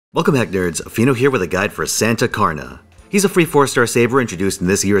Welcome back, nerds. Fino here with a guide for Santa Karna. He's a free 4-star saber introduced in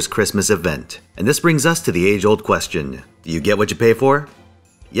this year's Christmas event. And this brings us to the age-old question. Do you get what you pay for?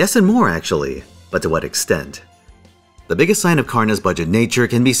 Yes and more, actually. But to what extent? The biggest sign of Karna's budget nature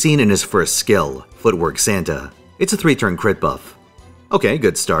can be seen in his first skill, Footwork Santa. It's a 3-turn crit buff. Okay,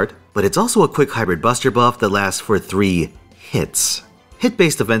 good start. But it's also a quick hybrid buster buff that lasts for 3 hits.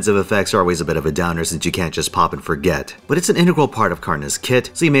 Hit-based defensive effects are always a bit of a downer since you can't just pop and forget, but it's an integral part of Karna's kit,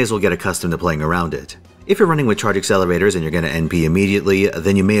 so you may as well get accustomed to playing around it. If you're running with charge accelerators and you're gonna NP immediately,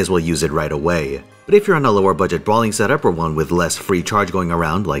 then you may as well use it right away. But if you're on a lower budget brawling setup or one with less free charge going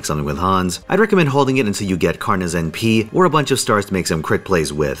around, like something with Hans, I'd recommend holding it until you get Karna's NP or a bunch of stars to make some crit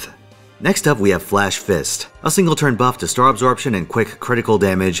plays with. Next up, we have Flash Fist, a single turn buff to star absorption and quick critical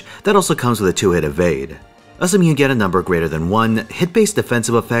damage that also comes with a 2-hit evade. Assuming you get a number greater than 1, hit-based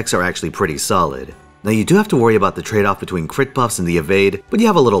defensive effects are actually pretty solid. Now you do have to worry about the trade-off between crit buffs and the evade, but you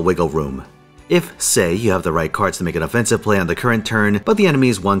have a little wiggle room. If, say, you have the right cards to make an offensive play on the current turn, but the enemy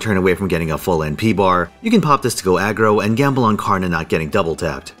is 1 turn away from getting a full NP bar, you can pop this to go aggro and gamble on Karna not getting double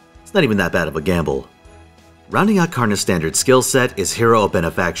tapped. It's not even that bad of a gamble. Rounding out Karna's standard skill set is Hero of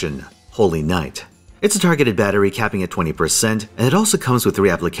Benefaction, Holy Knight. It's a targeted battery capping at 20%, and it also comes with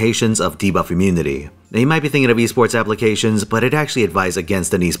 3 applications of debuff immunity. Now you might be thinking of esports applications, but it actually advises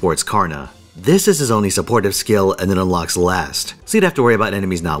against an esports Karna. This is his only supportive skill and it unlocks last, so you'd have to worry about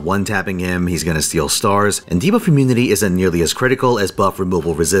enemies not one-tapping him, he's gonna steal stars, and debuff immunity isn't nearly as critical as buff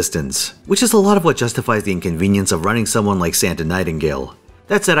removal resistance, which is a lot of what justifies the inconvenience of running someone like Santa Nightingale.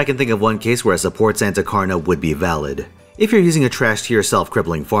 That said, I can think of one case where a support Santa Karna would be valid. If you're using a trash-tier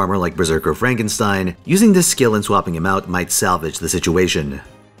self-crippling farmer like Berserker Frankenstein, using this skill and swapping him out might salvage the situation.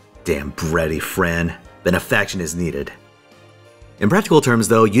 Damn bratty Fran. Benefaction is needed. In practical terms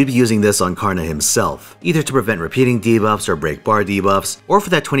though, you'd be using this on Karna himself, either to prevent repeating debuffs or break bar debuffs, or for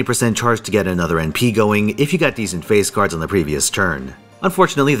that 20% charge to get another NP going if you got decent face cards on the previous turn.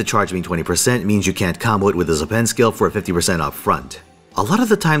 Unfortunately, the charge being 20% means you can't combo it with his append skill for a 50% up front. A lot of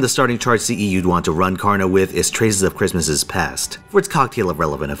the time, the starting charge CE you'd want to run Karna with is Traces of Christmas's Past, for its cocktail of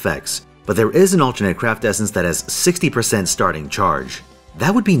relevant effects. But there is an alternate craft essence that has 60% starting charge.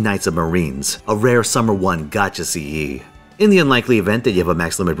 That would be Knights of Marines, a rare Summer 1 gotcha CE. In the unlikely event that you have a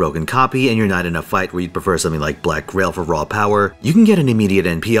max limit broken copy and you're not in a fight where you'd prefer something like Black Grail for raw power, you can get an immediate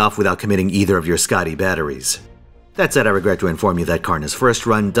NP off without committing either of your Scotty batteries. That said, I regret to inform you that Karna's first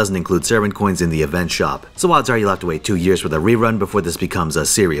run doesn't include servant coins in the event shop, so odds are you'll have to wait 2 years for the rerun before this becomes a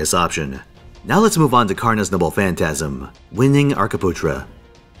serious option. Now let's move on to Karna's Noble Phantasm, Winning Arkaputra.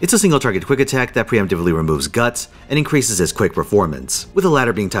 It's a single target quick attack that preemptively removes Guts and increases his quick performance, with the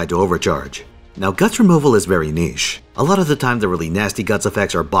latter being tied to overcharge. Now Guts removal is very niche. A lot of the time the really nasty Guts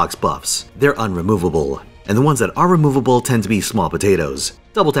effects are box buffs, they're unremovable, and the ones that are removable tend to be small potatoes.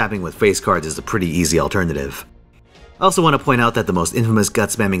 Double tapping with face cards is a pretty easy alternative. I also want to point out that the most infamous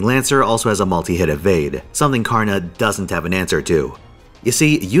gut-spamming Lancer also has a multi-hit evade, something Karna doesn't have an answer to. You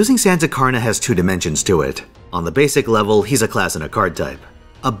see, using Santa Karna has 2 dimensions to it. On the basic level, he's a class and a card type.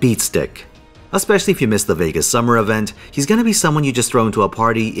 A beat stick. Especially if you missed the Vegas summer event, he's gonna be someone you just throw into a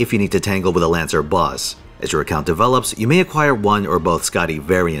party if you need to tangle with a Lancer boss. As your account develops, you may acquire one or both Scotty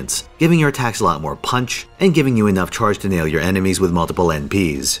variants, giving your attacks a lot more punch, and giving you enough charge to nail your enemies with multiple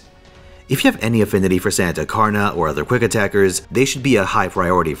NPs. If you have any affinity for Santa Karna or other quick attackers, they should be a high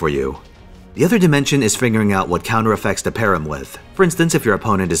priority for you. The other dimension is figuring out what counter effects to pair him with. For instance, if your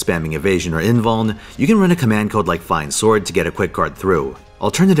opponent is spamming evasion or invuln, you can run a command code like Fine Sword to get a quick card through.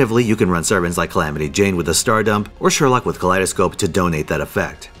 Alternatively, you can run servants like Calamity Jane with a Star Dump, or Sherlock with Kaleidoscope to donate that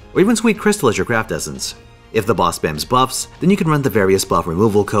effect, or even Sweet Crystal as your craft essence. If the boss spams buffs, then you can run the various buff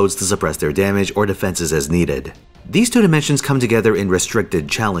removal codes to suppress their damage or defenses as needed. These 2 dimensions come together in restricted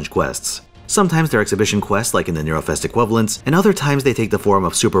challenge quests. Sometimes they're exhibition quests like in the Neurofest equivalents, and other times they take the form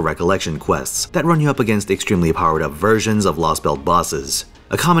of super recollection quests that run you up against extremely powered up versions of Lost Belt bosses.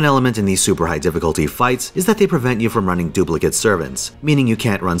 A common element in these super high difficulty fights is that they prevent you from running duplicate servants, meaning you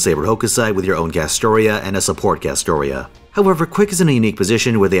can't run Saber Hokusai with your own Gastoria and a support Gastoria. However, Quick is in a unique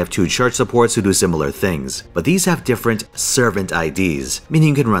position where they have 2 charge supports who do similar things, but these have different servant IDs, meaning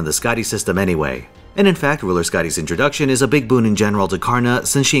you can run the Scotty system anyway. And in fact, Ruler Scotty's introduction is a big boon in general to Karna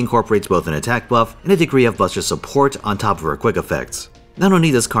since she incorporates both an attack buff and a degree of Buster support on top of her quick effects. Not only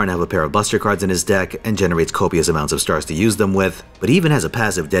does Karna have a pair of Buster cards in his deck and generates copious amounts of stars to use them with, but he even has a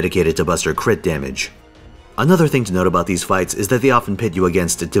passive dedicated to Buster crit damage. Another thing to note about these fights is that they often pit you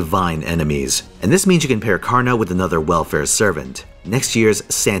against divine enemies, and this means you can pair Karna with another welfare servant, next year's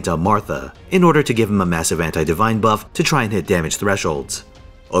Santa Martha, in order to give him a massive anti-divine buff to try and hit damage thresholds.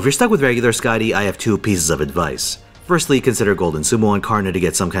 Well, if you're stuck with regular Scotty, I have 2 pieces of advice. Firstly, consider Golden Sumo and Karna to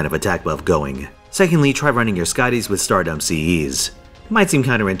get some kind of attack buff going. Secondly, try running your Skies with Stardom CEs. It might seem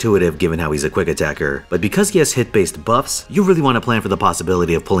counterintuitive given how he's a quick attacker, but because he has hit-based buffs, you really want to plan for the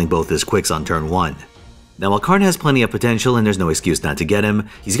possibility of pulling both his quicks on turn 1. Now while Karna has plenty of potential and there's no excuse not to get him,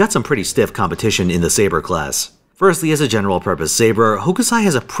 he's got some pretty stiff competition in the Saber class. Firstly, as a general-purpose Saber, Hokusai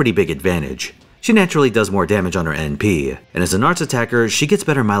has a pretty big advantage. She naturally does more damage on her NP, and as an arts attacker, she gets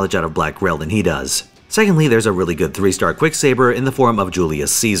better mileage out of Black Grail than he does. Secondly, there's a really good 3-star quick Saber in the form of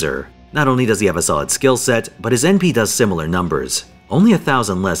Julius Caesar. Not only does he have a solid skill set, but his NP does similar numbers, only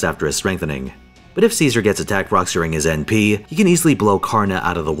 1,000 less after his strengthening. But if Caesar gets attack rocks during his NP, he can easily blow Karna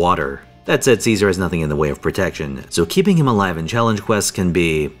out of the water. That said, Caesar has nothing in the way of protection, so keeping him alive in challenge quests can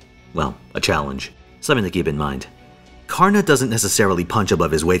be, well, a challenge. Something to keep in mind. Karna doesn't necessarily punch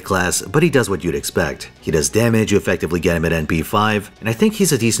above his weight class, but he does what you'd expect. He does damage, you effectively get him at NP 5, and I think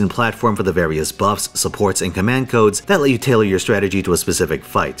he's a decent platform for the various buffs, supports, and command codes that let you tailor your strategy to a specific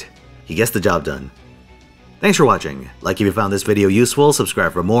fight. He gets the job done. Thanks for watching. Like if you found this video useful,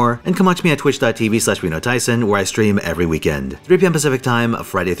 subscribe for more, and come watch me at twitch.tv/Finotaisen where I stream every weekend, 3 PM Pacific time,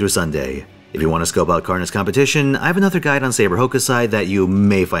 Friday through Sunday. If you want to scope out Karna's competition, I have another guide on Saber Hokusai that you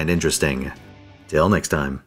may find interesting. Till next time.